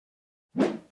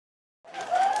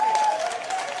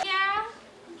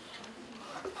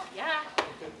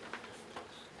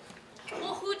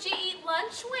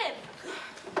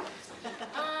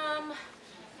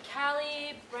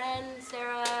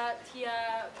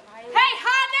Hey,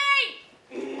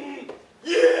 honey!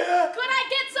 Yeah? Could I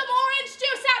get some orange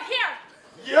juice out here?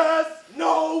 Yes?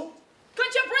 No?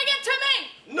 Could you bring it to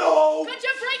me? No? Could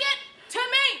you bring it to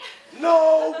me?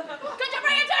 No? Could you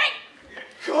bring it to me?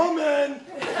 Coming.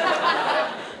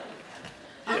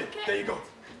 Okay. Yeah, there you go.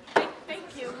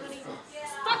 Thank you, honey.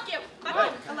 Fuck you. I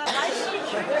love you.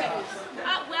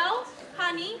 Well,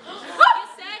 honey, you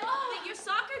said that your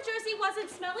soccer jersey wasn't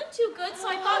smelling too good, so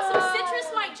I thought some citrus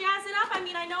might jazz it up. I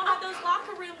mean, I know how those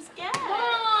locker rooms get.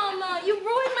 Mom, you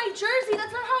ruined my jersey.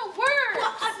 That's not how it works.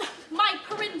 Well, my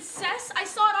princess, I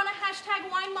saw it on a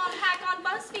hashtag wine mom hack on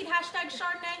BuzzFeed, hashtag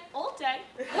Chardonnay all day.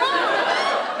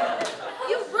 Mom,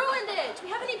 you ruined it. Do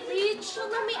we have any bleach? Well,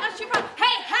 let me ask you a question.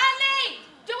 Hey, honey,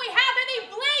 do we have any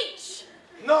bleach?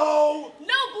 No.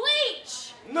 No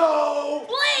bleach. No.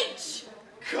 Bleach.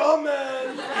 Coming.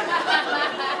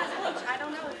 I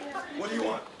don't know if you have. What do you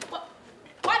want? Well,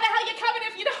 why the hell are you coming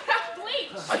if you don't have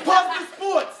bleach? I paused the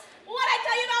sports. What I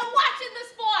tell you not watching the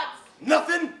sports?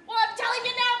 Nothing? Well, I'm telling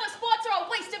you now, the sports are a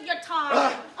waste of your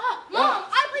time. Mom,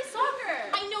 I play soccer.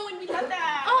 I know, and we love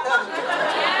that. Oh, Mom.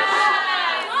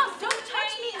 Yeah. Mom, don't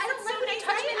touch me. I don't like when you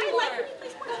touch me anymore. I like when you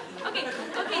play sports.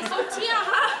 Okay, so Tia,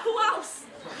 who else?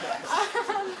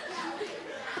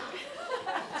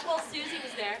 Well, Susie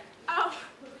was there. Oh.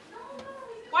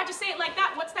 Why'd you say it like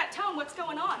that? What's that tone? What's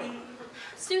going on?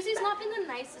 Susie's not been the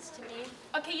nicest to me.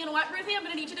 Okay, you know what, Ruthie? I'm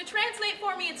gonna need you to translate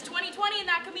for me. It's 2020 and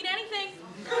that could mean anything.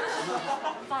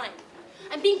 Fine.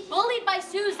 I'm being bullied by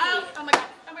Susie. Oh my god,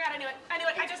 I knew it. I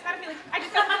just had a feeling. Hey,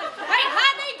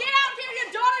 honey, get out here. Your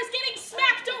daughter's getting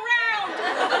smacked around.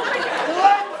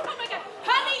 What? Oh my god.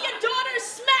 Honey, your daughter's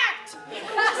smacked.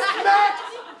 Smacked?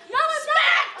 No, I'm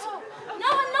not. No,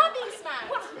 I'm not being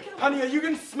smacked. Honey, are you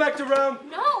getting smacked around?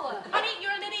 No. Honey,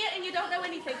 you're an idiot and you don't know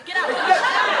anything. Get out.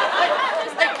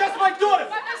 Hey, that's my daughter.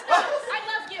 I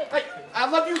love you. Hey, I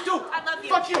love you too. I love you.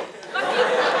 Fuck you. Fuck you.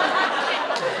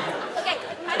 Okay,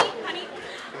 honey,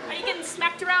 are you getting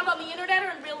smacked around on the internet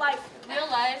or in real life? Real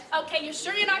life. Okay, you're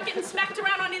sure you're not getting smacked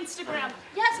around on Instagram?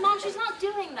 Yes, Mom, she's not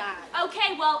doing that.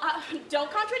 Okay, well, don't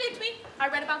contradict me. I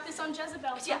read about this on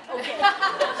Jezebel. So. Yeah, okay.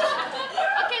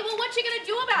 Okay, well, what you gonna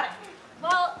do about it?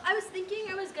 Well, I was thinking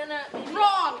I was gonna...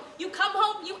 Wrong. You come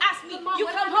home, you ask me. Mom, You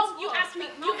what come if I home, miss you school? ask me.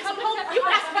 Mom, You come home, what if you I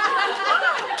ask me.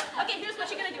 miss Okay, here's what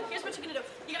you're gonna do.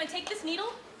 You're gonna take this needle.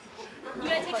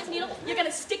 You're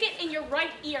gonna stick it in your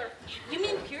right ear. You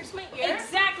mean pierce my ear?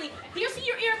 Exactly. Piercing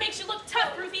your ear makes you look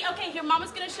tough, Ruthie. Okay, here, Mama's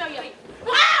gonna show you.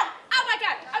 Wow! Oh my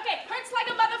God. Okay, hurts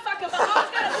like a motherfucker, but Mama's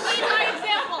gonna lead by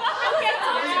example.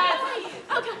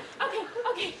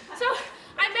 Okay. So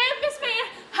I may have missed my ear.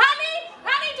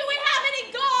 Honey, do we have any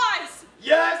gauze?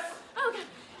 Yes, Okay.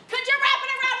 Could you wrap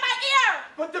it around my ear?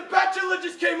 but The Bachelor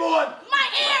just came on. My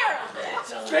ear!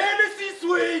 Fantasy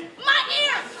suite. My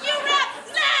ear! You wrap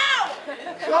now!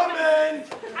 Coming.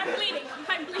 I'm bleeding.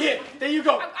 Here, there you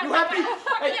go. I- You happy?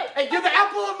 Fuck you. Hey, you're the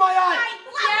apple of my eye.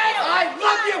 I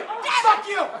love you. Fuck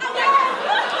you.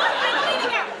 I'm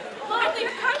bleeding out. Mom,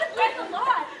 you're kind of bleeding a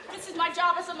lot. This is my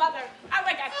job as a mother. Oh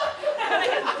my God.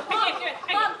 I can't do it.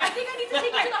 Mom, I think I need to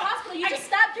take you to the hospital. You just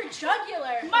stabbed your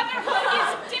jugular. Motherhood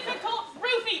is difficult,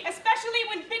 Ruthie, especially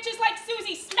when bitches like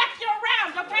Susie smack you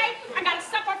around, okay? I gotta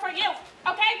suffer for you,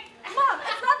 okay? Mom,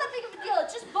 it's not that big of a deal.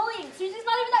 It's just bullying. Susie's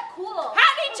not even that cool.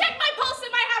 Honey, check my pulse.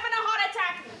 Am I having a heart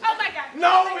attack? Oh my God.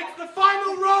 No, it's the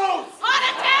final rose. Heart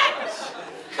attack!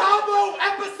 Combo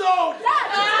episode. Dad,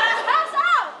 just pass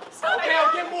out. Stop Okay, it.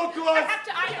 I'll get more I gloves. have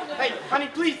to iron them. Hey, honey,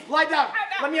 please lie down.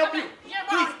 Let me help you. You're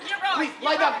Please, wrong. You're wrong. please,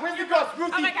 You're lie down. wrong. Where's the You're gloves, wrong.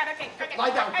 Ruthie? Oh my God, okay.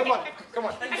 Lie down. Come on. Okay. Come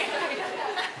on. All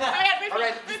right, Ruthie. All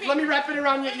right, Ruthie. let me wrap it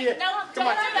around your ear. No, Come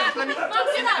on. don't do that. Let me. Mom,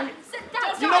 sit down. Sit down.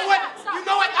 You know what? You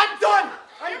know what? I'm done.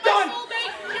 I'm You're done. my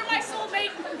soulmate. You're my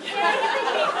soulmate.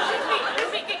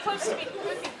 Ruthie, get close to me.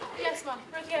 Ruthie. Yes, Mom.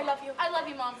 Ruthie, I love you. I love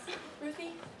you, Mom.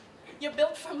 Ruthie, you're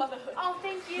built for motherhood. Oh,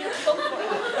 thank you. You're built for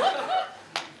it.